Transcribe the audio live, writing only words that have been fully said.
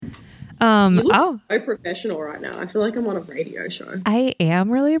You look so professional right now. I feel like I'm on a radio show. I am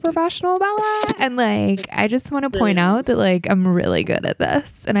really a professional, Bella. And like, I just want to point out that like, I'm really good at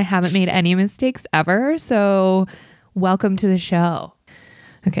this and I haven't made any mistakes ever. So welcome to the show.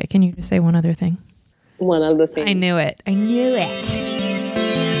 Okay. Can you just say one other thing? One other thing. I knew it. I knew it.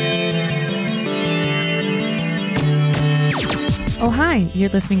 Oh, hi.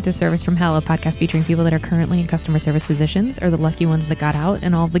 You're listening to Service from Hell, a podcast featuring people that are currently in customer service positions or the lucky ones that got out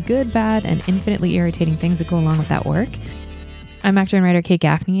and all the good, bad, and infinitely irritating things that go along with that work. I'm actor and writer Kate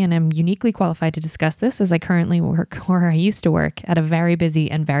Gaffney, and I'm uniquely qualified to discuss this as I currently work, or I used to work, at a very busy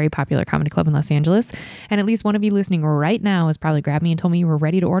and very popular comedy club in Los Angeles. And at least one of you listening right now has probably grabbed me and told me you were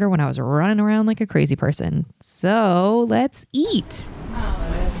ready to order when I was running around like a crazy person. So let's eat.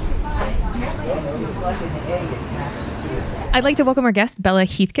 I'd like to welcome our guest, Bella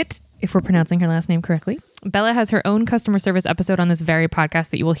Heathcote, if we're pronouncing her last name correctly. Bella has her own customer service episode on this very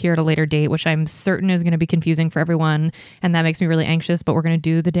podcast that you will hear at a later date, which I'm certain is going to be confusing for everyone. And that makes me really anxious, but we're going to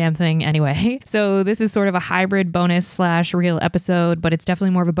do the damn thing anyway. So this is sort of a hybrid bonus / real episode, but it's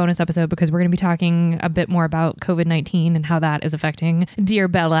definitely more of a bonus episode because we're going to be talking a bit more about COVID-19 and how that is affecting dear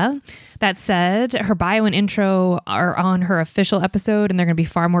Bella. That said, her bio and intro are on her official episode, and they're going to be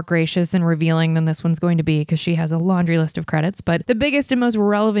far more gracious and revealing than this one's going to be because she has a laundry list of credits. But the biggest and most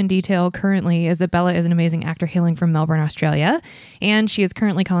relevant detail currently is that Bella is an amazing actor hailing from Melbourne, Australia, and she is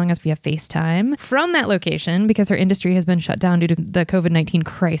currently calling us via FaceTime from that location because her industry has been shut down due to the COVID-19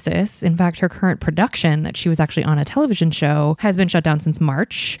 crisis. In fact, her current production that she was actually on a television show has been shut down since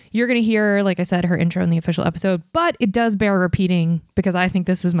March. You're going to hear, like I said, her intro in the official episode, but it does bear repeating because I think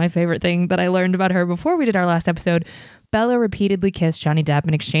this is my favorite thing that I learned about her before we did our last episode. Bella repeatedly kissed Johnny Depp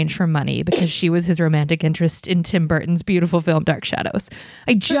in exchange for money because she was his romantic interest in Tim Burton's beautiful film Dark Shadows.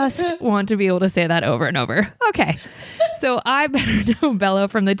 I just want to be able to say that over and over. Okay. So I better know Bella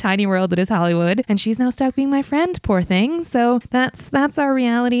from the tiny world that is Hollywood, and she's now stuck being my friend, poor thing. So that's our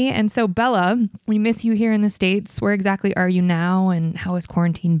reality. And so Bella, we miss you here in the States. Where exactly are you now, and how has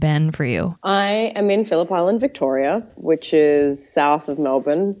quarantine been for you? I am in Phillip Island, Victoria, which is south of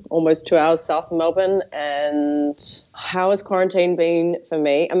Melbourne, almost 2 hours south of Melbourne. And how has quarantine been for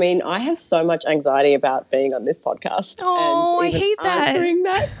me? I mean, I have so much anxiety about being on this podcast. Oh, and I hate that. Answering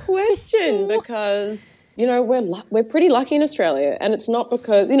that question because, you know, we're pretty lucky in Australia, and it's not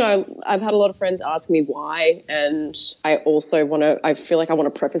because, you know, I've had a lot of friends ask me why, and I also I feel like I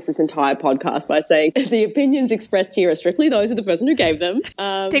want to preface this entire podcast by saying the opinions expressed here are strictly those of the person who gave them.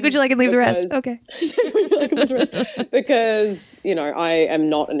 Take what you like and leave the rest. Okay. Take what you like and leave the rest. Because, you know, I am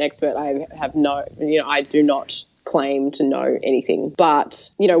not an expert. I do not claim to know anything. But,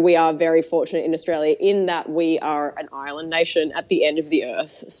 you know, we are very fortunate in Australia in that we are an island nation at the end of the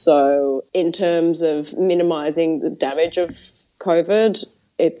earth. So in terms of minimising the damage of COVID,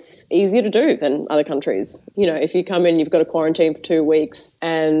 it's easier to do than other countries. You know, if you come in, you've got a quarantine for 2 weeks,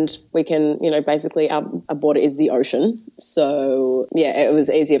 and we can, you know, basically our border is the ocean. So, yeah, it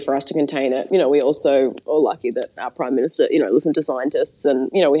was easier for us to contain it. You know, we also are lucky that our Prime Minister, you know, listened to scientists, and,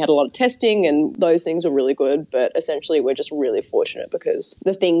 you know, we had a lot of testing and those things were really good. But essentially we're just really fortunate because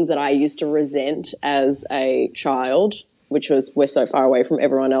the thing that I used to resent as a child, which was we're so far away from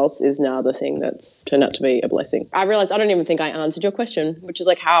everyone else, is now the thing that's turned out to be a blessing. I realised I don't even think I answered your question, which is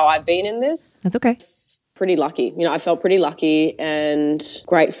like how I've been in this. That's okay. Pretty lucky. You know, I felt pretty lucky and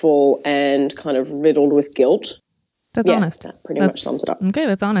grateful and kind of riddled with guilt. That's honest. That pretty much sums it up. Okay,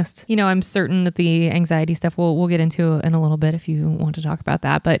 that's honest. You know, I'm certain that the anxiety stuff we'll get into in a little bit if you want to talk about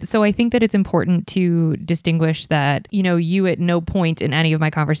that. But so I think that it's important to distinguish that, you know, you at no point in any of my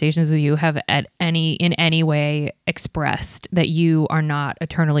conversations with you have in any way expressed that you are not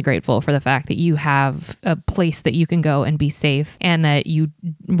eternally grateful for the fact that you have a place that you can go and be safe, and that you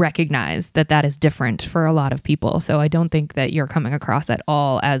recognize that that is different for a lot of people. So I don't think that you're coming across at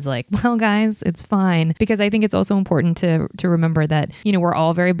all as like, well, guys, it's fine. Because I think it's also important to remember that, you know,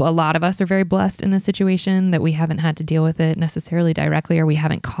 a lot of us are very blessed in this situation, that we haven't had to deal with it necessarily directly, or we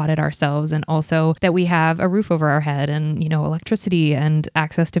haven't caught it ourselves. And also that we have a roof over our head and, you know, electricity and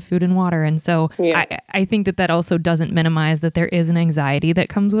access to food and water. And so I think that also doesn't minimize that there is an anxiety that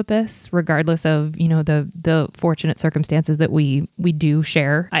comes with this, regardless of, you know, the fortunate circumstances that we do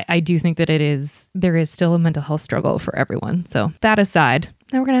share. I do think that there is still a mental health struggle for everyone. So that aside,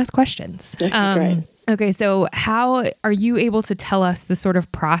 now we're going to ask questions. Great. Okay, so how are you able to tell us the sort of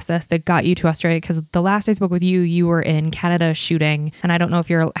process that got you to Australia? Because the last I spoke with you, you were in Canada shooting, and I don't know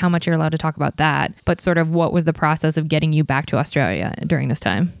if how much you're allowed to talk about that, but sort of what was the process of getting you back to Australia during this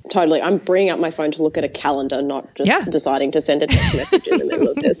time? Totally. I'm bringing up my phone to look at a calendar, not just deciding to send a text message in the middle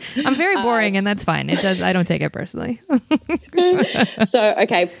of this. I'm very boring, and that's fine. I don't take it personally. So,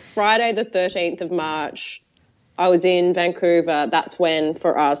 okay, Friday the 13th of March, I was in Vancouver. That's when,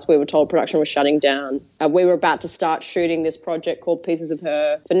 for us, we were told production was shutting down. We were about to start shooting this project called Pieces of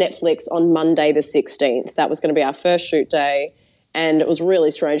Her for Netflix on Monday the 16th. That was going to be our first shoot day. And it was really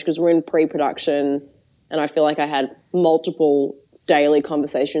strange because we're in pre-production, and I feel like I had multiple daily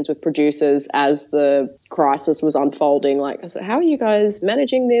conversations with producers as the crisis was unfolding. Like, so how are you guys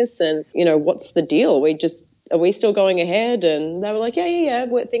managing this? And, what's the deal? Are we still going ahead? And they were like, yeah,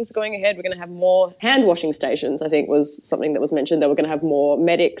 things are going ahead. We're going to have more hand washing stations, I think was something that was mentioned. They were going to have more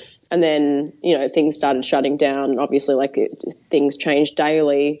medics. And then, things started shutting down. Obviously, things changed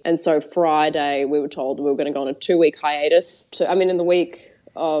daily. And so Friday, we were told we were going to go on a 2-week hiatus. In the week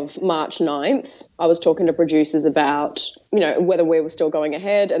of March 9th, I was talking to producers about, whether we were still going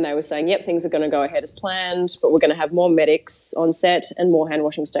ahead, and they were saying, yep, things are going to go ahead as planned, but we're going to have more medics on set and more hand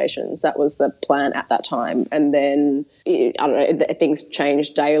washing stations. That was the plan at that time. And then, things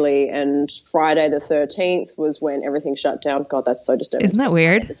changed daily, and Friday the 13th was when everything shut down. God, that's so disturbing. Isn't that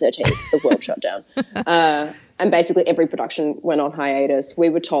weird? The 13th, the world shut down. And basically every production went on hiatus. We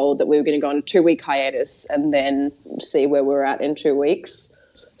were told that we were going to go on a 2-week hiatus and then see where we're at in 2 weeks.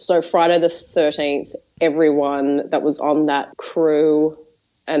 So Friday the 13th, everyone that was on that crew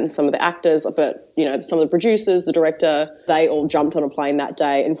and some of the actors, but, some of the producers, the director, they all jumped on a plane that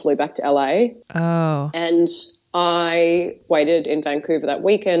day and flew back to LA. Oh. And I waited in Vancouver that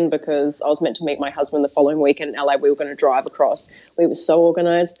weekend because I was meant to meet my husband the following weekend in LA. We were going to drive across. We were so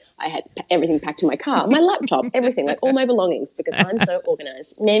organised. I had everything packed in my car, my laptop, everything, all my belongings, because I'm so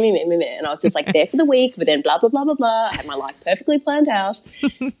organised. And I was just there for the week, but then blah, blah, blah, blah, blah. I had my life perfectly planned out.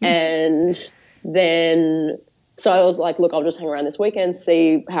 And then, so I was like, look, I'll just hang around this weekend,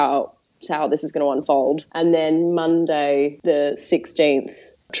 see how this is going to unfold. And then Monday, the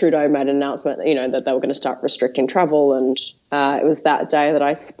 16th, Trudeau made an announcement, that they were going to start restricting travel. And it was that day that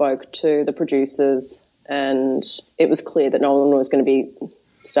I spoke to the producers, and it was clear that no one was going to be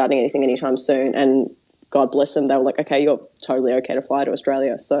starting anything anytime soon. And God bless them, they were like, okay, you're totally okay to fly to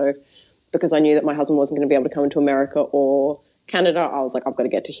Australia. So because I knew that my husband wasn't going to be able to come into America or Canada, I was like, I've got to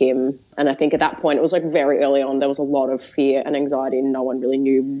get to him. And I think at that point, it was very early on, there was a lot of fear and anxiety, and no one really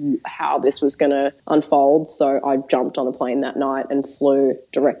knew how this was going to unfold. So I jumped on a plane that night and flew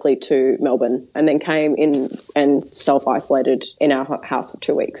directly to Melbourne, and then came in and self-isolated in our house for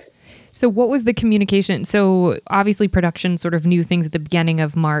 2 weeks. So what was the communication? So obviously production sort of knew things at the beginning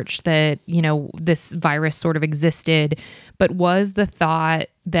of March that, this virus sort of existed, but was the thought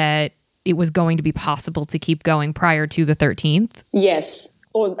that it was going to be possible to keep going prior to the 13th? Yes,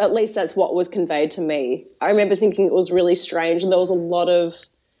 or at least that's what was conveyed to me. I remember thinking it was really strange, and there was a lot of,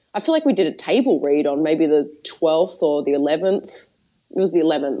 I feel like we did a table read on maybe the 12th or the 11th. It was the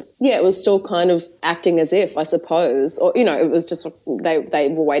 11th. Yeah, it was still kind of acting as if, I suppose. Or, it was just they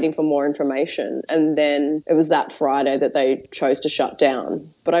were waiting for more information. And then it was that Friday that they chose to shut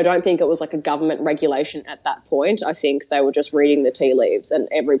down. But I don't think it was a government regulation at that point. I think they were just reading the tea leaves, and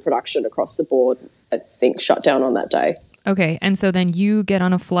every production across the board, I think, shut down on that day. Okay. And so then you get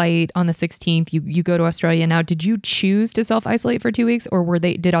on a flight on the 16th, you go to Australia. Now, did you choose to self-isolate for 2 weeks, or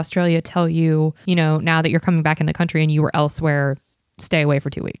did Australia tell you, now that you're coming back in the country and you were elsewhere, stay away for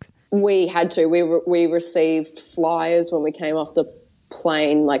 2 weeks? We had to. We received flyers when we came off the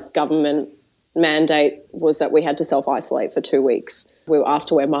plane, government mandate was that we had to self-isolate for 2 weeks. We were asked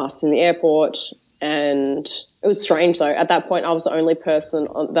to wear masks in the airport, and it was strange though. At that point, I was the only person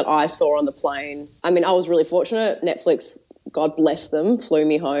that I saw on the plane. I was really fortunate. Netflix, God bless them, flew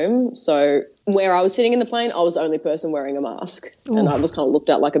me home. So where I was sitting in the plane, I was the only person wearing a mask. Ooh. And I was kind of looked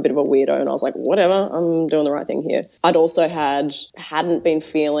at like a bit of a weirdo, and I was like, whatever, I'm doing the right thing here. I'd also hadn't been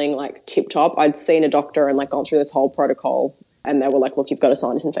feeling tip-top. I'd seen a doctor and gone through this whole protocol, and they were like, look, you've got a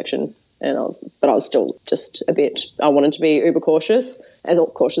sinus infection. And I was still just a bit, I wanted to be uber cautious, as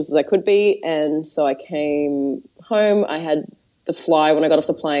cautious as I could be. And so I came home. I had the fly when I got off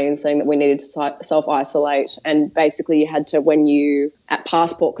the plane saying that we needed to self-isolate. And basically you had to, when you, at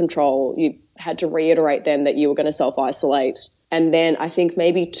passport control, you had to reiterate then that you were going to self-isolate. And then I think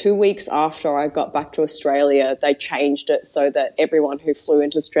maybe 2 weeks after I got back to Australia, they changed it so that everyone who flew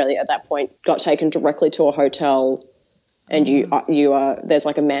into Australia at that point got taken directly to a hotel. And there's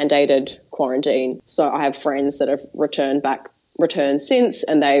a mandated quarantine. So I have friends that have returned back, returned since,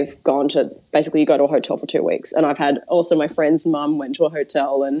 and they've gone to basically you go to a hotel for 2 weeks. And I've had also my friend's mum went to a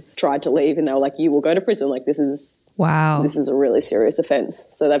hotel and tried to leave, and they were like, you will go to prison. Like, this is a really serious offence.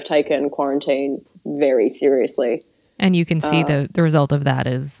 So they've taken quarantine very seriously. And you can see the result of that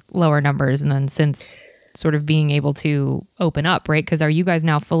is lower numbers. And then since sort of being able to open up, right? Because are you guys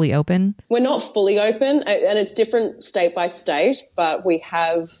now fully open? We're not fully open, and it's different state by state, but we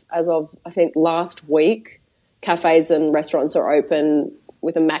have, as of, I think, last week, cafes and restaurants are open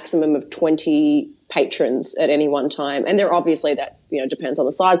with a maximum of 20 patrons at any one time. And they're obviously that, depends on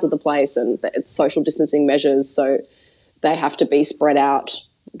the size of the place and it's social distancing measures. So they have to be spread out.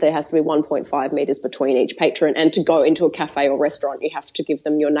 There has to be 1.5 meters between each patron. And to go into a cafe or restaurant, you have to give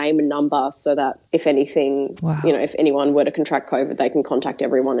them your name and number so that if anything, if anyone were to contract COVID, they can contact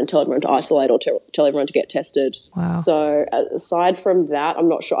everyone and tell everyone to isolate or tell everyone to get tested. Wow. So aside from that, I'm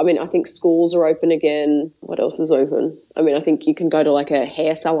not sure. I mean, I think schools are open again. What else is open? I mean, I think you can go to like a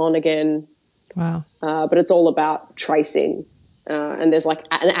hair salon again. Wow. But it's all about tracing. And there's like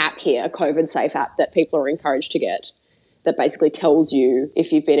an app here, a COVID safe app that people are encouraged to get, that basically tells you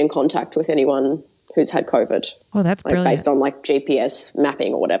if you've been in contact with anyone who's had COVID. Oh, that's brilliant. Based on like GPS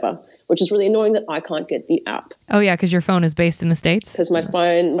mapping or whatever, which is really annoying that I can't get the app. Oh, yeah, because your phone is based in the States?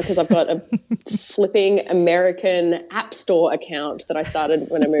 Because I've got a flipping American app store account that I started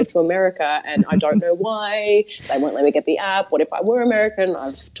when I moved to America, and I don't know why. They won't let me get the app. What if I were American?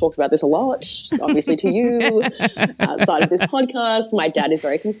 I've talked about this a lot, obviously to you, outside of this podcast. My dad is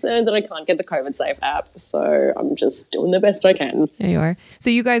very concerned that I can't get the COVID Safe app, so I'm just doing the best I can. There you are. So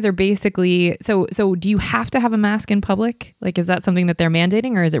you guys are basically, so do you have to have a mask in public? Like, is that something that they're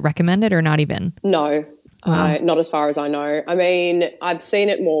mandating, or is it recommended, or not even? No. Wow. Not as far as I know. I mean, I've seen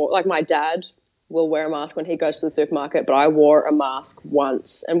it more, like my dad will wear a mask when he goes to the supermarket, but I wore a mask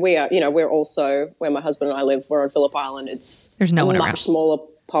once. And we are, we're also, where my husband and I live, we're on Phillip Island. There's no one around. Much smaller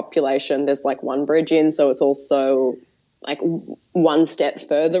population. There's like one bridge in, so it's also like one step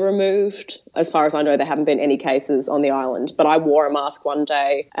further removed. As far as I know, there haven't been any cases on the island. But I wore a mask one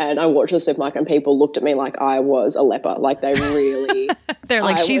day and I walked to the supermarket and people looked at me like I was a leper. Like they really... They're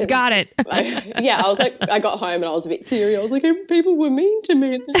like, she's got it. I was like, I got home and I was a bit teary. I was like, people were mean to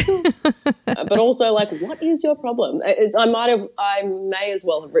me at the shops. But also like, what is your problem? I may as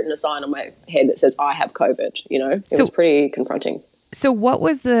well have written a sign on my head that says I have COVID, It was pretty confronting. So what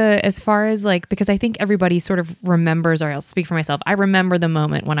was as far as like, because I think everybody sort of remembers, or I'll speak for myself, I remember the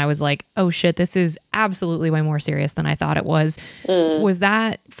moment when I was like, oh shit, this is absolutely way more serious than I thought it was. Was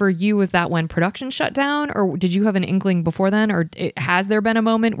that, for you, was that when production shut down, or did you have an inkling before then, or has there been a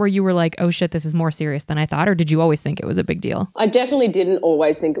moment where you were like, oh shit, this is more serious than I thought, or did you always think it was a big deal? I definitely didn't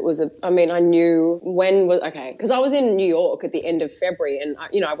always think it was I knew because I was in New York at the end of February and,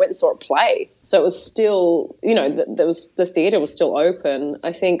 I went and saw a play. So it was still, the theatre was still open.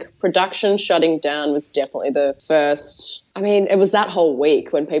 I think production shutting down was definitely the first. I mean, it was that whole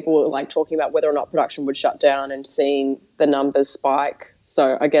week when people were like talking about whether or not production would shut down and seeing the numbers spike.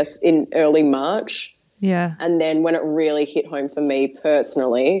 So I guess in early March. Yeah. And then when it really hit home for me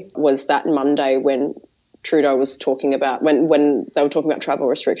personally was that Monday when Trudeau was talking about, when they were talking about travel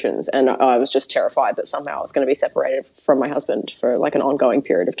restrictions, and I was just terrified that somehow I was going to be separated from my husband for like an ongoing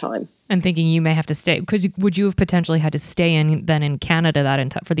period of time. And thinking you may have to stay, would you have potentially had to stay in Canada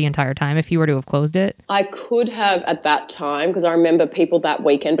for the entire time if you were to have closed it? I could have at that time, because I remember people that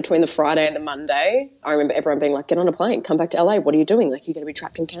weekend between the Friday and the Monday, I remember everyone being like, get on a plane, come back to LA, what are you doing? Like, you're going to be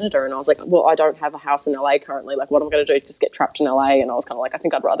trapped in Canada. And I was like, well, I don't have a house in LA currently. Like, what am I going to do? Just get trapped in LA? And I was kind of like, I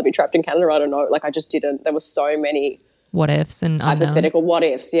think I'd rather be trapped in Canada. I don't know. Like, I just didn't. There were so many what ifs and unknowns. Hypothetical what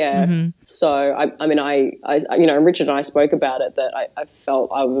ifs, yeah. Mm-hmm. So, Richard and I spoke about it, that I felt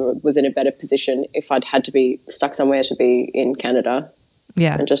I was in a better position if I'd had to be stuck somewhere to be in Canada.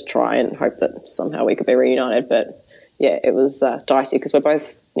 Yeah. And just try and hope that somehow we could be reunited. But, yeah, it was dicey because we're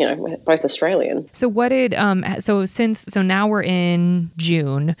both Australian. So what did, so now we're in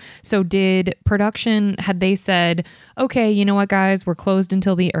June. So did production, had they said, okay, you know what, guys, we're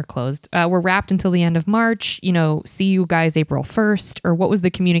we're wrapped until the end of March, see you guys April 1st, or what was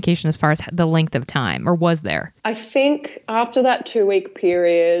the communication as far as the length of time, or was there? I think after that 2-week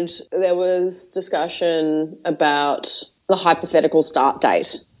period, there was discussion about the hypothetical start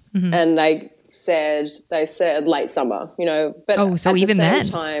date. Mm-hmm. And they said late summer, but so even then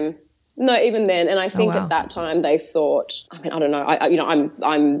time, no, even then. And I think at that time they thought, I don't know, I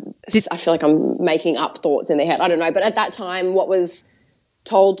feel like I'm making up thoughts in their head. I don't know. But at that time, what was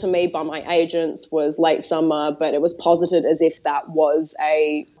told to me by my agents was late summer, but it was posited as if that was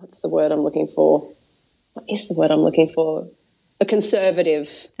what's the word I'm looking for? What is the word I'm looking for? A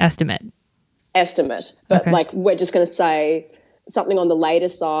conservative estimate. But okay. Like, we're just going to say something on the later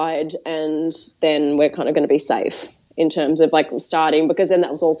side, and then we're kind of going to be safe in terms of like starting, because then that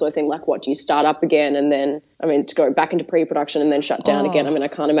was also a thing, like what do you start up again, and then to go back into pre-production and then shut down again. I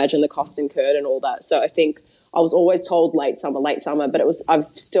can't imagine the costs incurred and all that. So I think I was always told late summer, but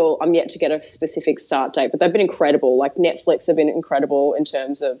I'm yet to get a specific start date, but they've been incredible. Like Netflix have been incredible in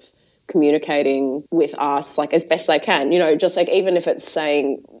terms of communicating with us like as best they can, just like even if it's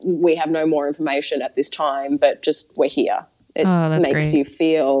saying we have no more information at this time, but just we're here. It makes you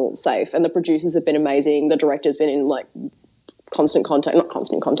feel safe. And the producers have been amazing. The director's been in like constant contact, not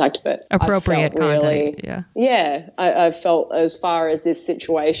constant contact, but appropriate contact. Really, yeah. I felt as far as this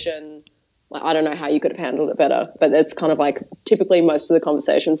situation, like, I don't know how you could have handled it better, but it's kind of like typically most of the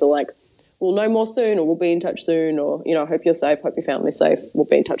conversations are like, we'll know more soon, or we'll be in touch soon, or, hope you're safe, hope your family's safe, we'll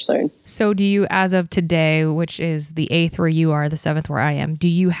be in touch soon. So do you, as of today, which is the 8th where you are, the 7th where I am, do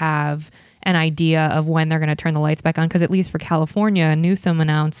you have an idea of when they're going to turn the lights back on? Because at least for California, Newsom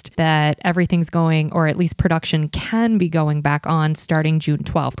announced that everything's going, or at least production can be going back on starting June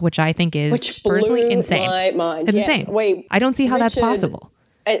 12th, which I think is personally insane. My mind. It's insane. I don't see how that's possible.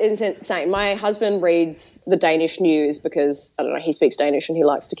 It's insane. My husband reads the Danish news because, I don't know, he speaks Danish and he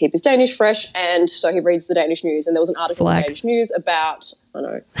likes to keep his Danish fresh, and so he reads the Danish news, and there was an article in the Danish news about, I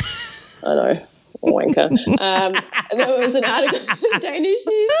know, wanker. There was an article in the Danish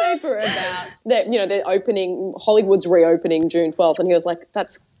newspaper about that, they're opening, Hollywood's reopening June 12th, and he was like,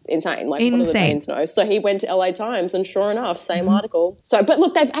 that's insane. Like, what do the Danes know? So he went to LA Times, and sure enough, same article. So, but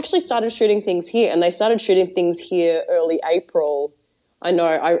look, they've actually started shooting things here, and they started shooting things here early April. I know,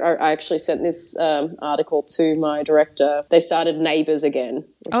 I actually sent this article to my director. They started Neighbours again.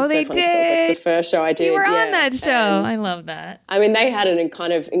 Oh, they did? It was like the first show I did. You were on that show. And I love that. They had an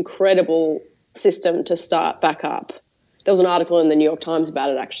kind of incredible system to start back up. There was an article in the New York Times about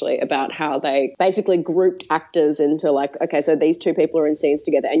it, actually, about how they basically grouped actors into like, okay, so these two people are in scenes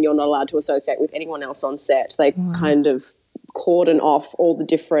together and you're not allowed to associate with anyone else on set. They kind of cordon off all the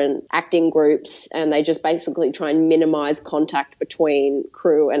different acting groups, and they just basically try and minimize contact between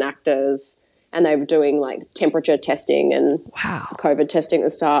crew and actors. And they were doing like temperature testing and COVID testing at the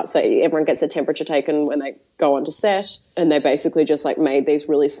start. So everyone gets a temperature taken when they go onto set, and they basically just like made these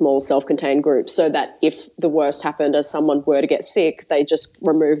really small self-contained groups so that if the worst happened as someone were to get sick, they just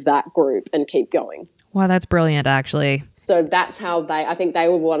remove that group and keep going. Wow, that's brilliant, actually. So that's how I think they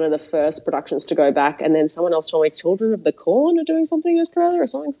were one of the first productions to go back. And then someone else told me Children of the Corn are doing something in Australia, or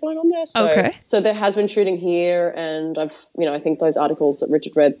something's going on there. So there has been shooting here, and I think those articles that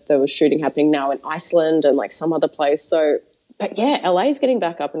Richard read, there was shooting happening now in Iceland and like some other place. So, but yeah, LA is getting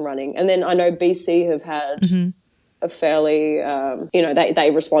back up and running. And then I know BC have had a fairly,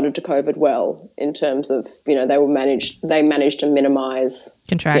 they responded to COVID well in terms of, they managed to minimize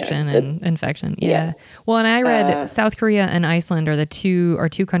contraction and infection. Yeah. Well, and I read South Korea and Iceland are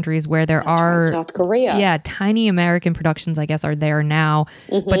two countries where there are South Korea. Yeah. Tiny American productions, I guess, are there now,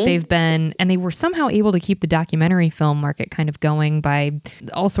 but they were somehow able to keep the documentary film market kind of going by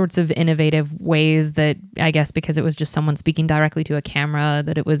all sorts of innovative ways that, I guess, because it was just someone speaking directly to a camera,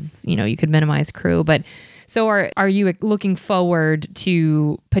 that it was, you could minimize crew. But so are you looking forward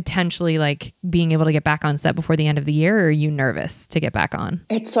to potentially like being able to get back on set before the end of the year, or are you nervous to get back on?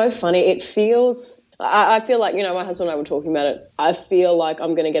 It's so funny. It feels, I feel like, my husband and I were talking about it. I feel like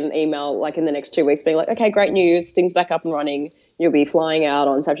I'm going to get an email like in the next 2 weeks being like, okay, great news, things back up and running. You'll be flying out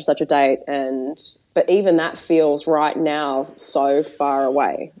on such and such a date. But even that feels right now so far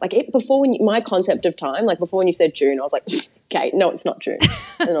away. Like my concept of time, like before when you said June, I was like, okay, no, it's not June.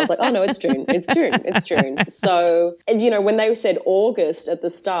 And I was like, oh no, it's June. It's June. So, and when they said August at the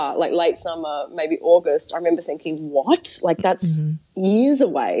start, like late summer, maybe August, I remember thinking, what? Like that's years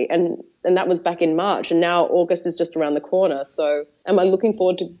away. And that was back in March, and now August is just around the corner. So am I looking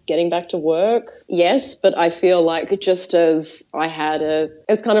forward to getting back to work? Yes, but I feel like just as I had it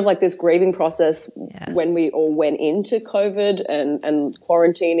was kind of like this grieving process when we all went into COVID and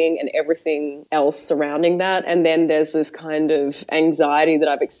quarantining and everything else surrounding that. And then there's this kind of anxiety that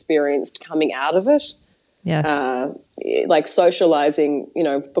I've experienced coming out of it. Yes. Like socializing,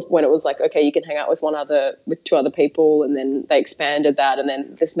 when it was like, okay, you can hang out with two other people, and then they expanded that, and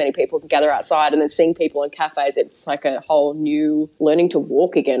then this many people can gather outside, and then seeing people in cafes, it's like a whole new learning to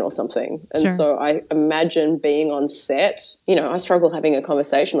walk again or something. And so I imagine being on set, I struggle having a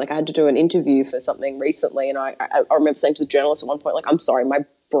conversation. Like I had to do an interview for something recently, and I remember saying to the journalist at one point, like, I'm sorry, my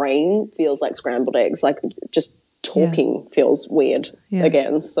brain feels like scrambled eggs. Like just talking feels weird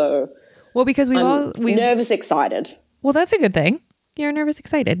again. So... Well, because we're nervous, excited. Well, that's a good thing. You're nervous,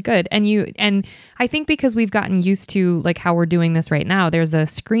 excited. Good. And I think because we've gotten used to like how we're doing this right now, there's a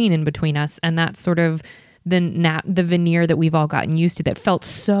screen in between us, and that sort of the veneer that we've all gotten used to that felt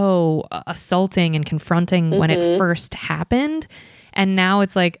so assaulting and confronting when it first happened. And now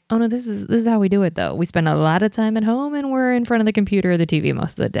it's like, oh no, this is how we do it though. We spend a lot of time at home and we're in front of the computer or the TV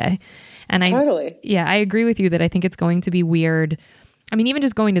most of the day. And I agree with you that I think it's going to be weird. I mean, even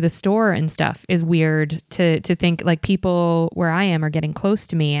just going to the store and stuff is weird to think like people where I am are getting close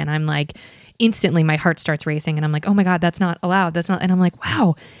to me and I'm like, instantly my heart starts racing and I'm like, oh my God, that's not allowed. And I'm like,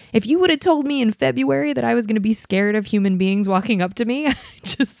 wow, if you would have told me in February that I was going to be scared of human beings walking up to me,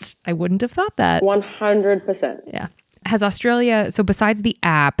 I wouldn't have thought that. 100%. Yeah. Has Australia, so besides the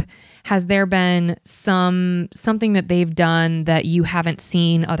app, has there been something that they've done that you haven't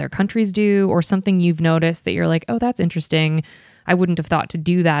seen other countries do, or something you've noticed that you're like, oh, that's interesting. I wouldn't have thought to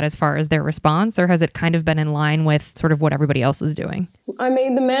do that as far as their response, or has it kind of been in line with sort of what everybody else is doing? I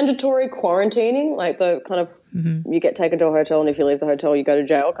mean, the mandatory quarantining, like the kind of, you get taken to a hotel and if you leave the hotel, you go to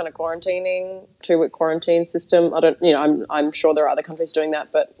jail kind of quarantining, 2-week quarantine system. I'm sure there are other countries doing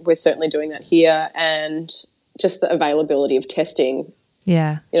that, but we're certainly doing that here. And just the availability of testing.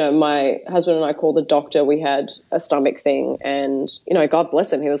 Yeah. My husband and I called the doctor. We had a stomach thing and, God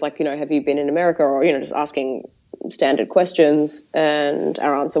bless him. He was like, have you been in America? Or, just asking standard questions. And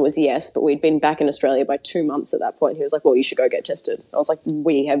our answer was yes, but we'd been back in Australia by 2 months at that point. He was like, well, you should go get tested. I was like,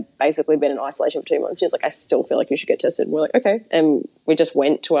 we have basically been in isolation for 2 months. He was like, I still feel like you should get tested. And we're like, okay. And we just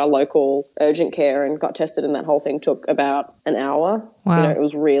went to our local urgent care and got tested. And that whole thing took about an hour. Wow. It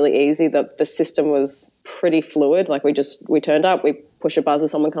was really easy. The system was pretty fluid. Like we turned up, we push a buzzer,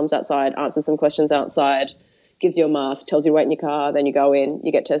 someone comes outside, answers some questions outside, gives you a mask, tells you to wait in your car, then you go in,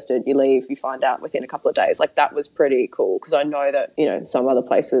 you get tested, you leave, you find out within a couple of days. Like that was pretty cool because I know that, some other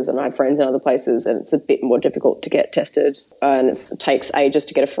places and I have friends in other places and it's a bit more difficult to get tested and it takes ages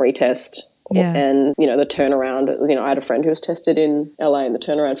to get a free test. Yeah. And, the turnaround, I had a friend who was tested in LA and the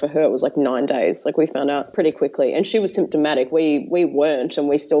turnaround for her was like 9 days. Like we found out pretty quickly and she was symptomatic. We weren't and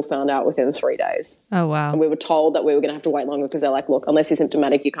we still found out within 3 days. Oh, wow. And we were told that we were going to have to wait longer because they're like, look, unless you're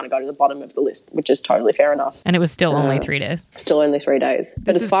symptomatic, you kind of go to the bottom of the list, which is totally fair enough. And it was still only 3 days. Still only 3 days.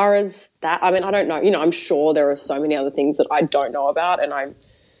 But as far as that, I mean, I don't know. I'm sure there are so many other things that I don't know about and I'm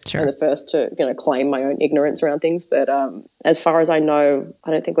the first to claim my own ignorance around things. But as far as I know,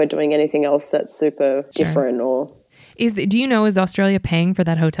 I don't think we're doing anything else that's super different or... Do you know, is Australia paying for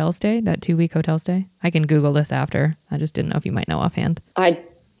that hotel stay, that 2-week hotel stay? I can Google this after. I just didn't know if you might know offhand.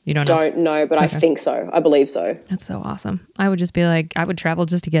 You don't know, but okay. I think so. I believe so. That's so awesome. I would just be like, I would travel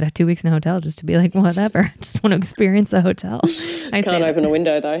just to get 2 weeks in a hotel just to be like, whatever. I just want to experience the hotel. You can't open a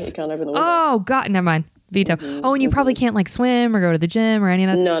window though. You can't open the window. Oh, God, never mind. Veto. And you probably can't like swim or go to the gym or any of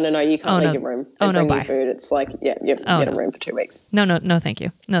that stuff? No, you can't leave your room. They bring you food. It's like, you get a room for 2 weeks. No, thank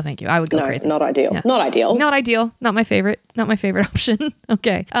you. No, thank you. I would go crazy. Not ideal. Yeah. Not ideal. Not my favorite option.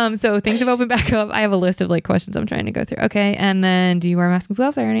 Okay. So things have opened back up. I have a list of like questions I'm trying to go through. Okay. And then do you wear masks and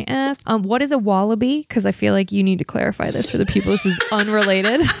gloves? I already asked. What is a wallaby? Because I feel like you need to clarify this for the people. This is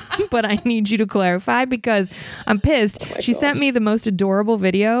unrelated, but I need you to clarify because I'm pissed. She sent me the most adorable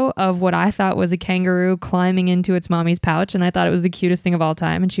video of what I thought was a kangaroo climbing into its mommy's pouch, and I thought it was the cutest thing of all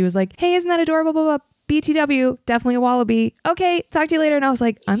time. And she was like, hey, isn't that adorable? Blah, blah, blah. BTW, definitely a wallaby. Okay, talk to you later. And I was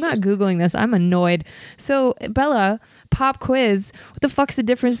like, I'm not Googling this. I'm annoyed. So Bella, pop quiz. What the fuck's the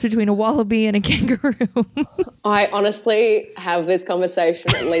difference between a wallaby and a kangaroo? I honestly have this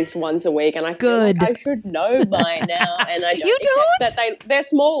conversation at least once a week and I feel like I should know by now. And I don't. You don't? That they're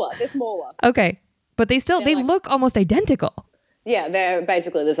smaller. They're smaller. Okay. But they look almost identical. Yeah, they're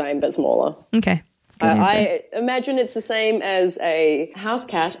basically the same but smaller. Okay. I imagine it's the same as a house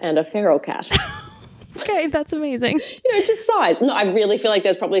cat and a feral cat. Okay, that's amazing. Just size. No, I really feel like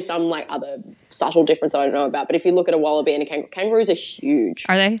there's probably some like other subtle difference I don't know about. But if you look at a wallaby and a kangaroo, kangaroos are huge.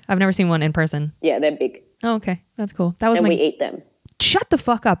 Are they? I've never seen one in person. Yeah, they're big. Oh, okay. That's cool. We eat them. Shut the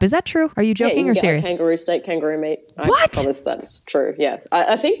fuck up. Is that true? Are you joking or serious? Kangaroo steak, kangaroo meat. What? I promise that's true. Yeah.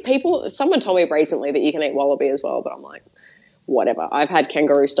 I think someone told me recently that you can eat wallaby as well, but I'm like, whatever. I've had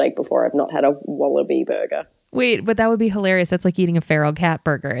kangaroo steak before. I've not had a wallaby burger. Wait, but that would be hilarious. That's like eating a feral cat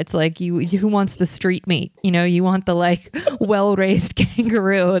burger. It's like who wants the street meat? You want the like well-raised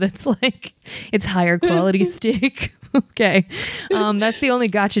kangaroo that's like it's higher quality steak. Okay. That's the only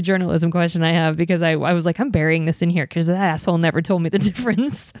gotcha journalism question I have because I was like, I'm burying this in here because that asshole never told me the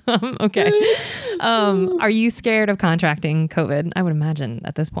difference. Okay. Are you scared of contracting COVID? I would imagine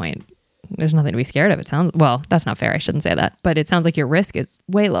at this point. There's nothing to be scared of. That's not fair. I shouldn't say that. But it sounds like your risk is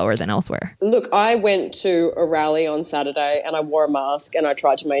way lower than elsewhere. Look, I went to a rally on Saturday and I wore a mask and I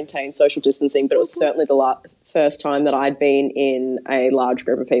tried to maintain social distancing, but it was certainly the first time that I'd been in a large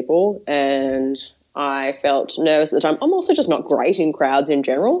group of people and I felt nervous at the time. I'm also just not great in crowds in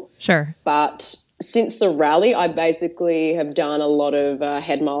general. Sure. But since the rally, I basically have done a lot of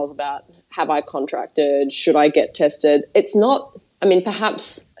head miles about, have I contracted? Should I get tested? It's not, I mean,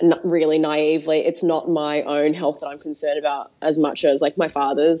 perhaps not really naively, it's not my own health that I'm concerned about as much as like my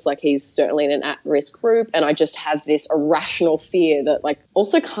father's. Like, he's certainly in an at-risk group, and I just have this irrational fear that, like,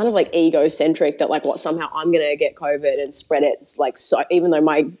 also kind of like egocentric, that like, what, somehow I'm going to get COVID and spread it. It's like, so even though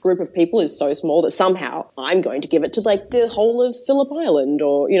my group of people is so small, that somehow I'm going to give it to like the whole of Phillip Island,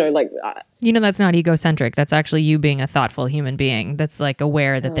 or, you know, like that's not egocentric. That's actually you being a thoughtful human being that's like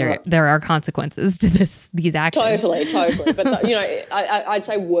aware that there are consequences to these actions. Totally. But I'd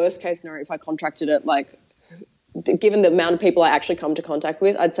say worst case scenario, if I contracted it, like, given the amount of people I actually come to contact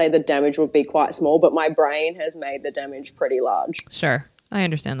with, I'd say the damage would be quite small, but my brain has made the damage pretty large. Sure. I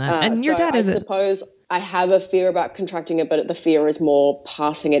understand that. And your dad is... I suppose I have a fear about contracting it, but the fear is more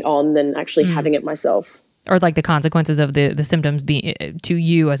passing it on than actually having it myself. Or like the consequences of the symptoms being to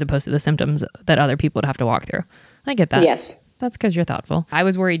you as opposed to the symptoms that other people would have to walk through. I get that. Yes. That's because you're thoughtful. I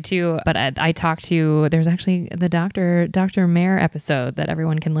was worried too, but I talked to, there's actually the Dr. Mayer episode that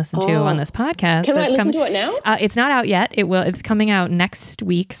everyone can listen to on this podcast. Can I listen to it now? It's not out yet. It's coming out next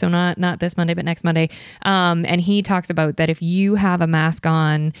week. So not this Monday, but next Monday. And he talks about that if you have a mask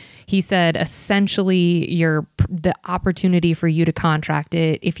on, he said, essentially the opportunity for you to contract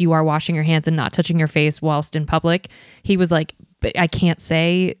it if you are washing your hands and not touching your face whilst in public. He was like, I can't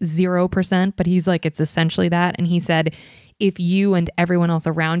say 0%, but he's like, it's essentially that. And he said, if you and everyone else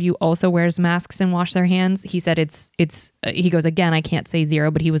around you also wears masks and wash their hands, he said he goes, again, I can't say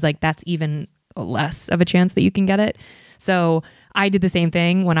 0, but he was like, that's even less of a chance that you can get it. So I did the same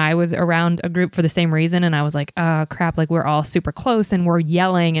thing when I was around a group for the same reason. And I was like, oh crap, like we're all super close and we're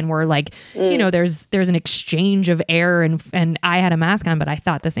yelling and we're like, there's an exchange of air and I had a mask on, but I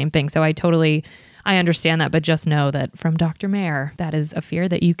thought the same thing. So I understand that, but just know that from Dr. Mayer, that is a fear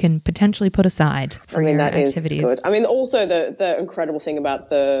that you can potentially put aside for your activities. Is good. I mean, also the incredible thing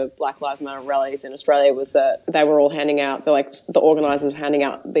about the Black Lives Matter rallies in Australia was that they were all handing out, the organisers were handing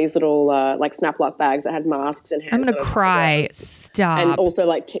out these little like Snap Lock bags that had masks and hand sanitizer. I'm going to cry. Stop. And also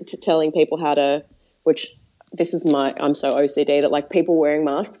like telling people how to, which this is I'm so OCD that like people wearing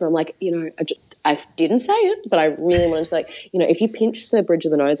masks, and I'm like, I didn't say it, but I really wanted to be like, if you pinch the bridge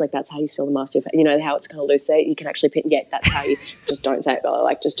of the nose, like that's how you seal the mask. How it's kind of loose there, you can actually pinch. Yeah, that's how you. Just don't say it, Bella.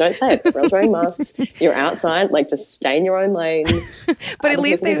 Like, just don't say it. Everyone's wearing masks. You're outside. Like, just stay in your own lane. But at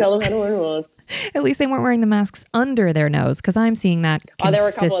least they tell them how to wear one. At least they weren't wearing the masks under their nose, because I'm seeing that consistently. There were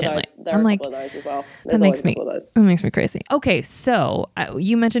a couple of those. There were a couple of those as well. That makes me crazy. Okay, so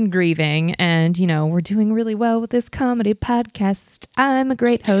you mentioned grieving, and we're doing really well with this comedy podcast. I'm a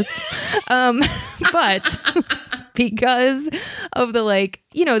great host, but because of the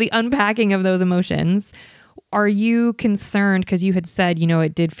the unpacking of those emotions. Are you concerned, because you had said,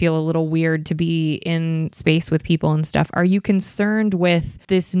 it did feel a little weird to be in space with people and stuff. Are you concerned with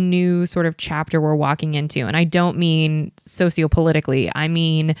this new sort of chapter we're walking into? And I don't mean sociopolitically. I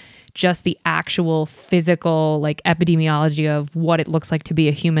mean just the actual physical, epidemiology of what it looks like to be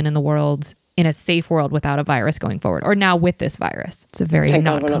a human in the world, in a safe world without a virus going forward, or now with this virus. It's a very Thank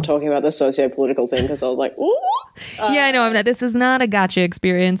God we're not talking about the socio-political thing, because I was like, ooh. Yeah, I know. I'm not. This is not a gotcha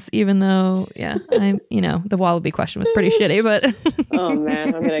experience, even though, the Wallaby question was pretty shitty, but. Oh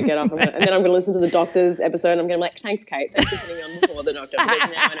man, I'm going to get up and then I'm going to listen to the doctor's episode. And I'm going to be like, thanks, Kate. Thanks for putting me on before the doctor, because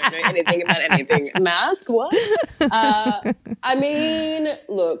now I don't know anything about anything. Mask, what? I mean,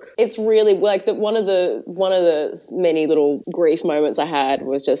 look, it's really like one of the many little grief moments I had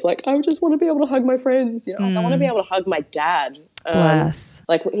was just like, I just want to be able to hug my friends. I want to be able to hug my dad. Bless.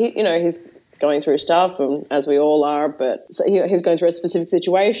 Like he's going through stuff, and as we all are, but so he was going through a specific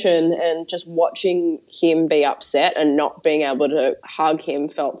situation, and just watching him be upset and not being able to hug him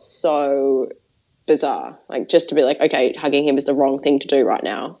felt so bizarre. Like, just to be like, okay, hugging him is the wrong thing to do right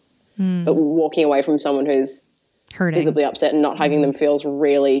now. But walking away from someone who's hurting, visibly upset, and not hugging them feels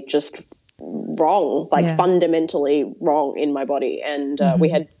really just wrong, fundamentally wrong in my body. And we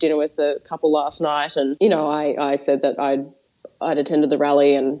had dinner with a couple last night, and I said that I'd attended the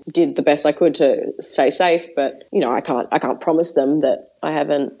rally and did the best I could to stay safe, but I can't promise them that I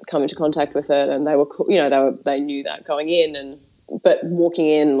haven't come into contact with it. And they were they knew that going in, but walking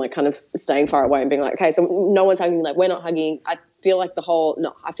in, like, kind of staying far away and being like, okay, so no one's hugging, like, we're not hugging. I feel like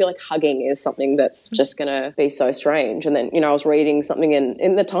hugging is something that's just going to be so strange. And then, I was reading something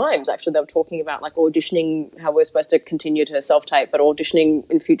in the Times, actually, they were talking about like auditioning, how we're supposed to continue to self-tape, but auditioning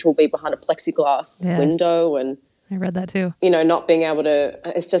in future will be behind a plexiglass window. And I read that too. You know, not being able to,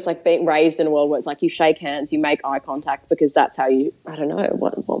 it's just like being raised in a world where it's like you shake hands, you make eye contact because that's how you, I don't know,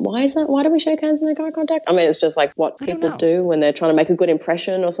 why is that? Why do we shake hands and make eye contact? I mean, it's just like what people do when they're trying to make a good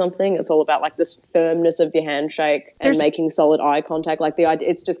impression or something. It's all about like this firmness of your handshake and making solid eye contact. Like the idea,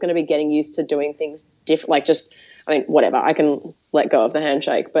 it's just going to be getting used to doing things different, like just, I mean, whatever, I can let go of the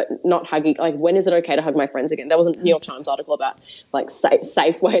handshake, but not hugging. Like, when is it okay to hug my friends again? There was a New York Times article about like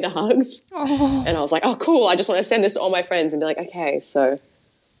safe way to hugs. Oh. And I was like, oh, cool. I just want to send this to all my friends and be like, okay, so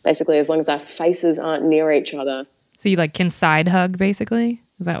basically as long as our faces aren't near each other. So you like can side hug basically?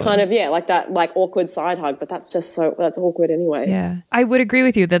 Is that kind of, yeah, like that, like awkward side hug, but that's just that's awkward anyway. Yeah. I would agree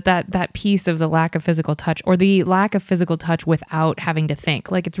with you that piece of the lack of physical touch, or the lack of physical touch without having to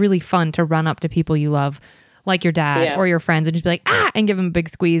think. Like, it's really fun to run up to people you love, like your dad or your friends, and just be like, and give them a big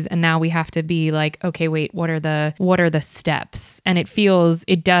squeeze. And now we have to be like, okay, wait, what are the steps? And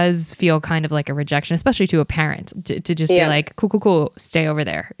it does feel kind of like a rejection, especially to a parent, to just be like, cool, stay over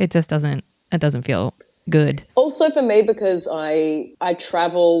there. It doesn't feel good. Also for me, because I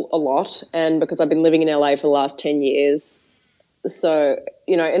travel a lot, and because I've been living in LA for the last 10 years. So,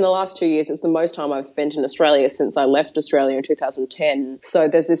 you know, in the last 2 years, it's the most time I've spent in Australia since I left Australia in 2010. So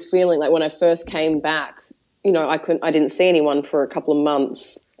there's this feeling like when I first came back, you know, I didn't see anyone for a couple of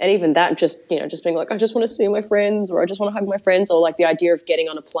months. And even that, just being like, I just want to see my friends, or I just want to hug my friends, or like the idea of getting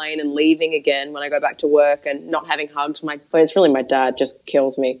on a plane and leaving again when I go back to work and not having hugged it's really my dad just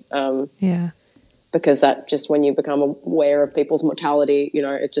kills me. Because that just, when you become aware of people's mortality, you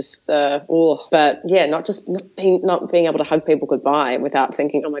know, it just, but yeah, not being able to hug people goodbye without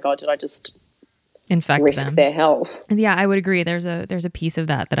thinking, oh my God, did I just infect risk them. their health? Yeah, I would agree. There's a piece of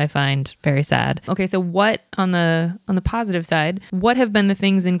that I find very sad. Okay, so what on the positive side, what have been the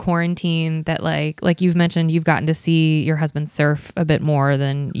things in quarantine that like you've mentioned, you've gotten to see your husband surf a bit more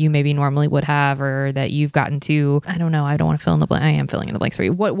than you maybe normally would have, or that you've gotten to, I don't know, I don't want to fill in the blank. I am filling in the blanks for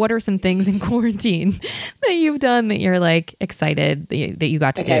you. What are some things in quarantine that you've done that you're like excited that you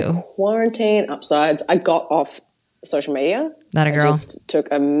got to do? Quarantine upsides. I got off social media. That a girl. I just took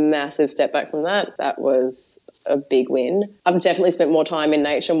a massive step back from that. That was a big win. I've definitely spent more time in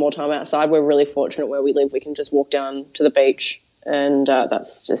nature, more time outside. We're really fortunate where we live. We can just walk down to the beach, and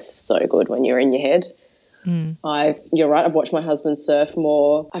that's just so good when you're in your head. You're right, I've watched my husband surf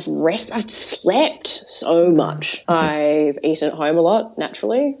more. I've slept so much. I've eaten at home a lot,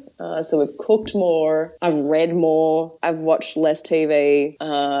 naturally. So we've cooked more. I've read more. I've watched less TV.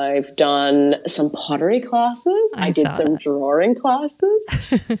 I've done some pottery classes. I did some drawing classes.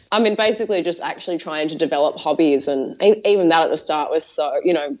 I mean, basically just actually trying to develop hobbies. And even that at the start was so,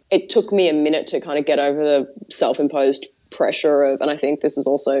 you know, it took me a minute to kind of get over the self-imposed pressure of, and I think this is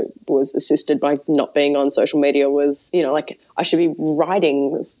also was assisted by not being on social media, was, you know, like I should be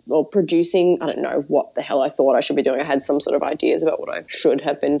writing or producing. I don't know what the hell I thought I should be doing. I had some sort of ideas about what I should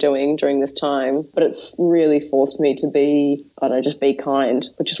have been doing during this time, but it's really forced me to be, I don't know, just be kind,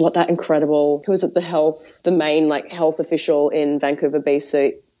 which is what that incredible, who was it, the main like health official in Vancouver,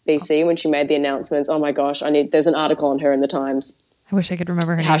 BC, when she made the announcements. Oh my gosh, there's an article on her in the Times. I wish I could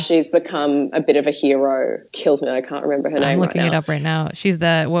remember her name. How she's become a bit of a hero kills me. I can't remember her name right now. I'm looking it up right now. She's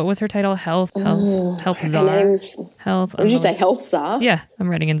what was her title? Health czar. Her name's, Health. What did you say? Health czar? Yeah, I'm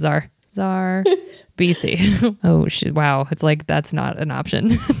writing in czar. Czar. BC. Oh, wow. It's like, that's not an option.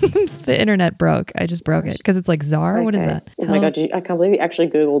 The internet broke. I just broke it because it's like czar. Okay. What is that? Oh my God. I can't believe you actually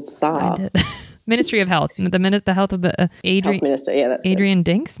Googled czar. I did. Ministry of Health. The health of the Adrian. Health Minister. Yeah, that's Adrian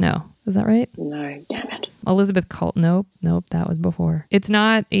Dinks? No. Is that right? No. Damn it. Elizabeth Colt. Nope. That was before. It's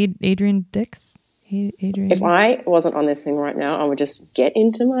not Adrian Dix. Adrian. If I wasn't on this thing right now, I would just get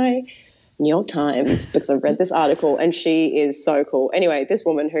into my New York Times because I read this article and she is so cool. Anyway, this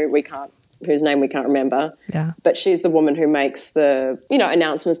woman whose name we can't remember. Yeah. But she's the woman who makes the,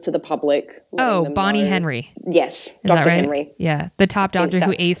 announcements to the public. Oh, Bonnie Henry. Yes. Is Dr. Right? Henry. Yeah. The top doctor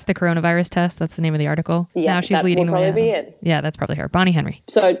who aced the coronavirus test. That's the name of the article. Yeah. Now she's leading the way. Be it. Yeah, that's probably her. Bonnie Henry.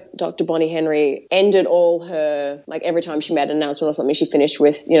 So Dr. Bonnie Henry ended all her, like every time she made an announcement or something, she finished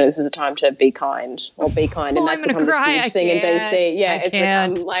with, this is a time to be kind or be kind. And that's become this huge thing in BC. Yeah. It's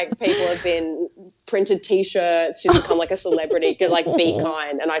become like people have been printed T-shirts. She's become like a celebrity, like be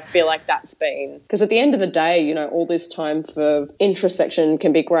kind. And I feel like that's been, because at the end of the day, all this time for introspection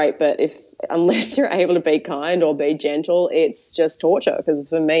can be great, but unless you're able to be kind or be gentle, it's just torture. Because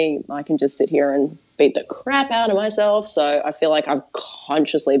for me, I can just sit here and beat the crap out of myself. So I feel like I've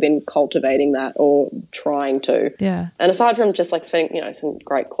consciously been cultivating that or trying to. Yeah. And aside from just like spending, you know, some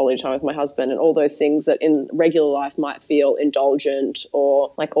great quality time with my husband and all those things that in regular life might feel indulgent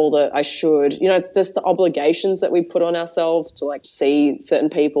or like all the I should, you know, just the obligations that we put on ourselves to like see certain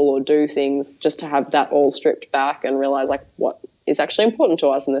people or do things, just to have that all stripped back and realize like what is actually important to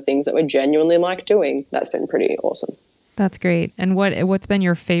us and the things that we genuinely like doing. That's been pretty awesome. That's great. And what's been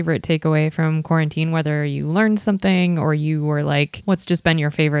your favorite takeaway from quarantine, whether you learned something or you were like, what's just been your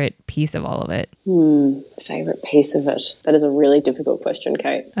favorite piece of all of it? Favorite piece of it? That is a really difficult question,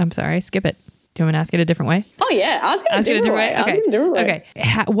 Kate. I'm sorry, skip it. Do you want me to ask it a different way? Oh, yeah. Ask it a different way.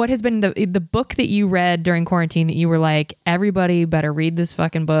 Okay. What has been the book that you read during quarantine that you were like, everybody better read this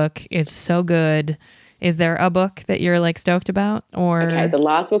fucking book. It's so good. Is there a book that you're like stoked about? Or okay, the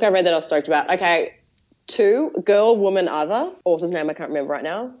last book I read that I was stoked about. Okay, 2, Girl, Woman, Other. Author's name I can't remember right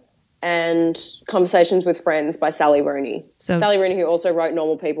now. And Conversations with Friends by Sally Rooney. So Sally Rooney, who also wrote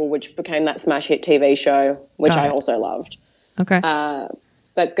Normal People, which became that smash hit TV show, which I also loved. Okay.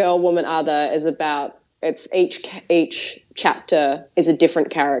 But Girl, Woman, Other is about, it's each chapter is a different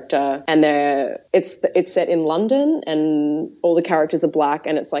character, and it's set in London, and all the characters are black,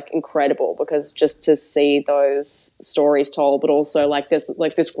 and it's like incredible because just to see those stories told, but also like there's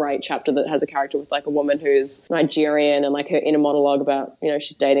like this great chapter that has a character with like a woman who's Nigerian and like her inner monologue about, you know,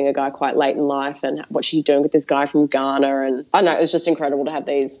 she's dating a guy quite late in life and what she's doing with this guy from Ghana, and I don't know, it was just incredible to have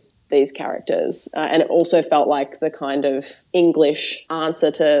these characters. And it also felt like the kind of English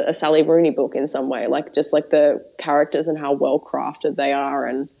answer to a Sally Rooney book in some way, like just like the characters and how well crafted they are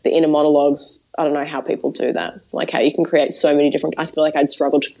and the inner monologues. I don't know how people do that, like how you can create so many different, I feel like I'd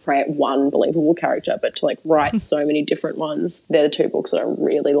struggle to create one believable character, but to like write so many different ones. They're the 2 books that I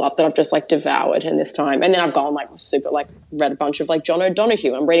really love that I've just like devoured in this time. And then I've gone like super like read a bunch of like John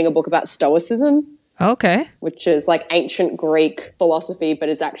O'Donohue. I'm reading a book about Stoicism. Okay. Which is like ancient Greek philosophy, but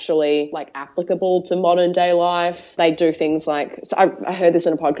is actually like applicable to modern day life. They do things like, so I heard this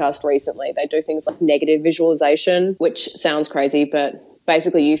in a podcast recently, they do things like negative visualization, which sounds crazy, but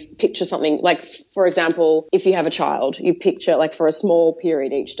basically you picture something like, for example, if you have a child, you picture like for a small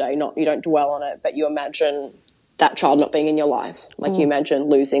period each day, you don't dwell on it, but you imagine that child not being in your life. Like you imagine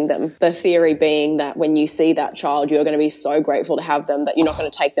losing them. The theory being that when you see that child, you're going to be so grateful to have them that you're not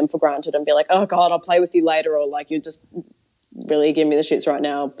going to take them for granted and be like, oh God, I'll play with you later, or like you just really give me the shits right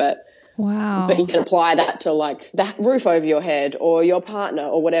now. But wow. But you can apply that to like the roof over your head or your partner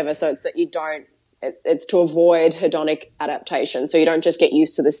or whatever. So it's that you don't, it's to avoid hedonic adaptation. So you don't just get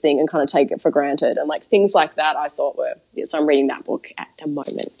used to this thing and kind of take it for granted. And like things like that I thought were, so I'm reading that book at the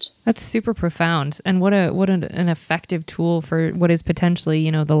moment. That's super profound. And what an effective tool for what is potentially,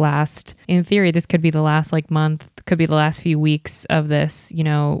 you know, the last, in theory, this could be the last like month, could be the last few weeks of this, you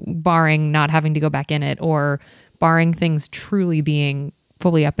know, barring not having to go back in it or barring things truly being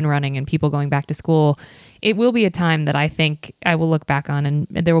fully up and running and people going back to school. It will be a time that I think I will look back on and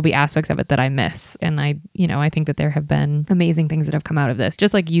there will be aspects of it that I miss. And I think that there have been amazing things that have come out of this.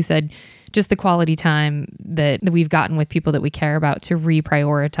 Just like you said, just the quality time that we've gotten with people that we care about to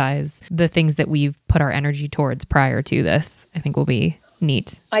reprioritize the things that we've put our energy towards prior to this, I think will be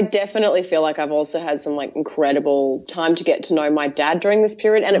neat. I definitely feel like I've also had some like incredible time to get to know my dad during this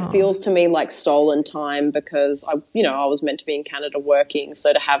period, and it feels to me like stolen time because I was meant to be in Canada working,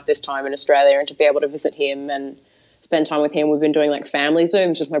 so to have this time in Australia and to be able to visit him and spend time with him. We've been doing like family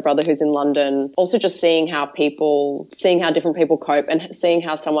Zooms with my brother who's in London. Also just seeing how different people cope and seeing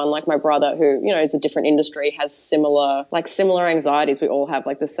how someone like my brother who, you know, is a different industry has similar anxieties. We all have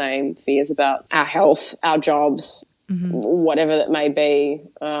like the same fears about our health, our jobs, whatever that may be.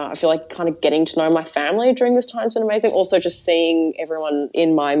 I feel like kind of getting to know my family during this time's been amazing. Also just seeing everyone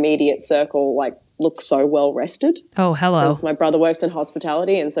in my immediate circle like look so well rested. Oh, hello. Because my brother works in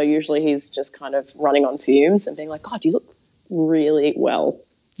hospitality, and so usually he's just kind of running on fumes and being like, God, you look really well.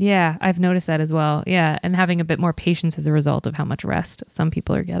 Yeah, I've noticed that as well. Yeah, and having a bit more patience as a result of how much rest some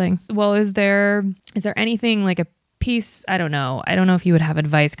people are getting. Well, is there anything like a piece, I don't know if you would have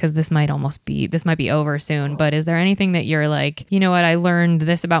advice because this might be over soon, but is there anything that you're like, you know what, I learned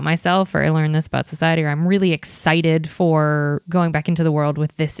this about myself or I learned this about society, or I'm really excited for going back into the world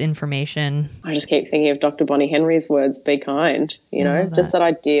with this information? I just keep thinking of Dr. Bonnie Henry's words, be kind, you know, just that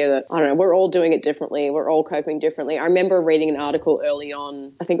idea that, I don't know, we're all doing it differently, we're all coping differently. I remember reading an article early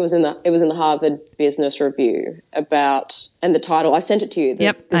on, I think it was in the Harvard Business Review about, and the title, I sent it to you.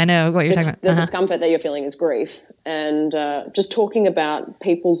 I know what you're talking about. The discomfort that you're feeling is grief. And just talking about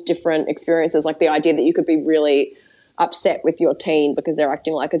people's different experiences, like the idea that you could be really upset with your teen because they're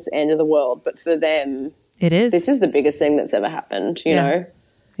acting like it's the end of the world, but for them, it is. This is the biggest thing that's ever happened, you know?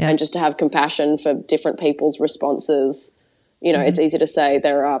 and just to have compassion for different people's responses. You know, it's easy to say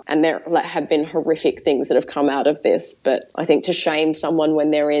there have been horrific things that have come out of this, but I think to shame someone when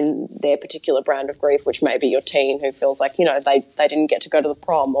they're in their particular brand of grief, which may be your teen who feels like, you know, they didn't get to go to the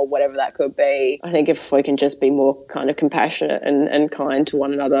prom or whatever that could be. I think if we can just be more kind of compassionate and kind to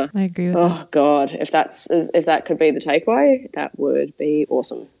one another. I agree with that. Oh God, if that could be the takeaway, that would be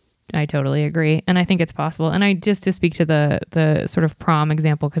awesome. I totally agree. And I think it's possible. And I just to speak to the sort of prom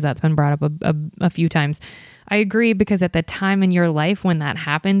example, because that's been brought up a few times. I agree, because at the time in your life when that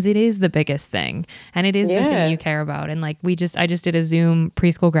happens, it is the biggest thing. And it is the thing you care about. And like I just did a Zoom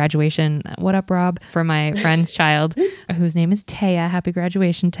preschool graduation. What up, Rob? For my friend's child, whose name is Taya. Happy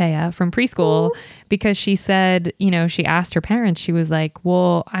graduation, Taya, from preschool. Because she said, you know, she asked her parents, she was like,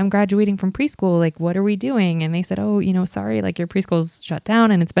 well, I'm graduating from preschool. Like, what are we doing? And they said, oh, you know, sorry, like your preschool's shut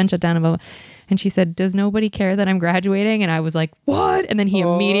down and it's been shut down about. And she said, does nobody care that I'm graduating? And I was like, what? And then he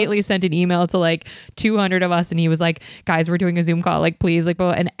immediately sent an email to like 200 of us. And he was like, guys, we're doing a Zoom call. Like, please. Like,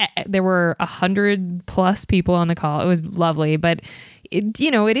 and there were 100+ people on the call. It was lovely. But, it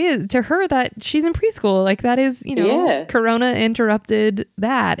is to her that she's in preschool. Like that is, Corona interrupted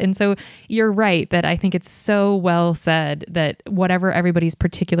that. And so you're right that I think it's so well said that whatever everybody's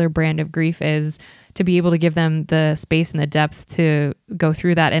particular brand of grief is, to be able to give them the space and the depth to go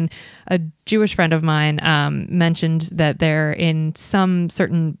through that. And a Jewish friend of mine mentioned that they're in some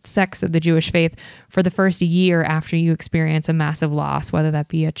certain sects of the Jewish faith for the first year after you experience a massive loss, whether that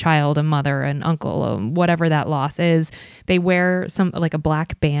be a child, a mother, an uncle, whatever that loss is, they wear like a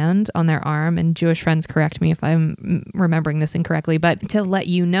black band on their arm. And Jewish friends correct me if I'm remembering this incorrectly, but to let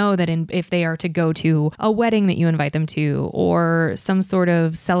you know that if they are to go to a wedding that you invite them to, or some sort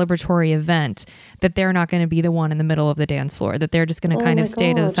of celebratory event, that they're not going to be the one in the middle of the dance floor, that they're just going to kind of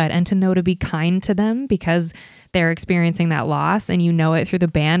stay to the side, and to know to be kind to them because they're experiencing that loss and you know it through the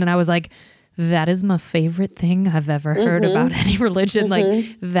band. And I was like, that is my favorite thing I've ever heard about any religion.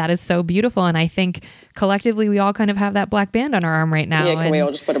 Like that is so beautiful. And I think collectively we all kind of have that black band on our arm right now. Yeah, can we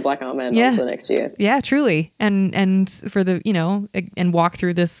all just put a black armband on for the next year? Yeah, truly. And for the, and walk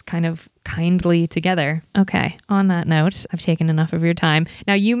through this kind of kindly together. Okay. On that note, I've taken enough of your time.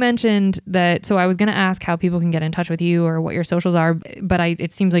 Now you mentioned that, so I was going to ask how people can get in touch with you or what your socials are, but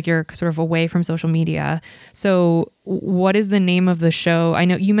it seems like you're sort of away from social media. So what is the name of the show? I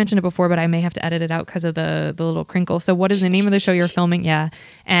know you mentioned it before, but I may have to edit it out because of the little crinkle. So what is the name of the show you're filming? Yeah.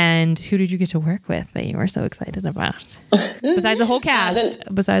 And who did you get to work with that you were so excited about? Besides the whole cast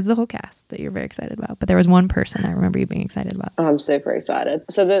that you're very excited about. But there was one person I remember you being excited about. I'm super excited.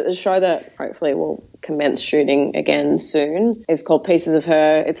 So the show that hopefully will commence shooting again soon is called Pieces of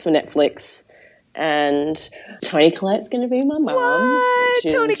Her. It's for Netflix. And Toni Collette's going to be my mum. What?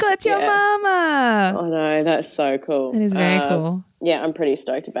 Toni Collette's your mama. I know, that's so cool. That is very cool. Yeah, I'm pretty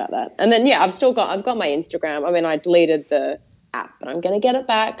stoked about that. And then, I've got my Instagram. I mean, I deleted the app, but I'm going to get it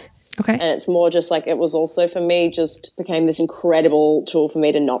back. Okay. And it's more just like, it was also for me, just became this incredible tool for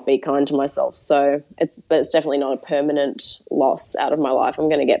me to not be kind to myself. So it's definitely not a permanent loss out of my life. I'm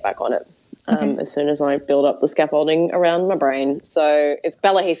going to get back on it. As soon as I build up the scaffolding around my brain. So it's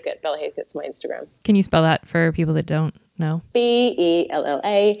Bella Heathcote. Bella Heathcote's my Instagram. Can you spell that for people that don't know?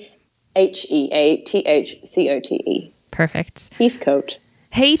 BELLAHEATHCOTE. Perfect. Heathcote.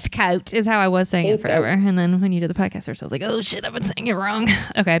 Heathcote is how I was saying it forever. And then when you did the podcast first, I was like, oh shit, I've been saying it wrong.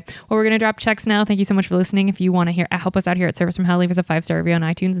 Okay. Well, we're going to drop checks now. Thank you so much for listening. If you want to help us out here at Service from Hell, leave us a 5-star review on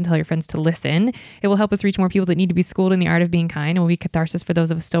iTunes and tell your friends to listen. It will help us reach more people that need to be schooled in the art of being kind and will be catharsis for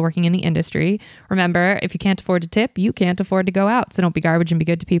those of us still working in the industry. Remember, if you can't afford to tip, you can't afford to go out. So don't be garbage and be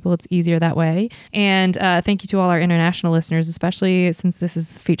good to people. It's easier that way. And thank you to all our international listeners, especially since this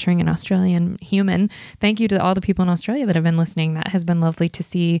is featuring an Australian human. Thank you to all the people in Australia that have been listening. That has been lovely to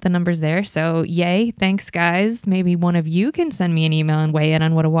see the numbers there. So yay. Thanks, guys. Maybe one of you can send me an email and weigh in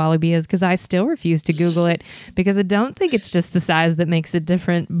on what a wallaby is, because I still refuse to Google it because I don't think it's just the size that makes it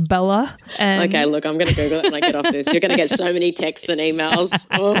different, Bella. Okay, look, I'm going to Google it when I get off this. You're going to get so many texts and emails.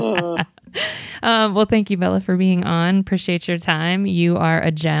 Oh. Well, thank you, Bella, for being on. Appreciate your time. You are a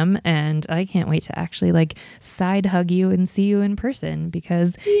gem, and I can't wait to actually side hug you and see you in person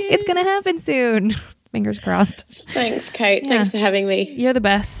because it's going to happen soon. Fingers crossed. Thanks, Kate. Yeah. Thanks for having me. You're the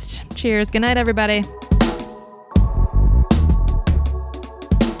best. Cheers. Good night, everybody.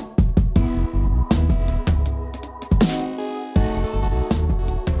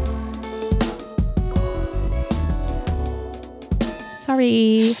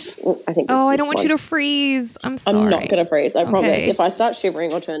 Sorry. I think I don't want you to freeze. I'm sorry. I'm not going to freeze. I promise. If I start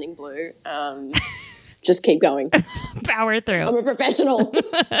shivering or turning blue, just keep going. Power through. I'm a professional.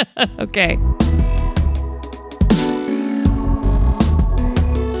 Okay.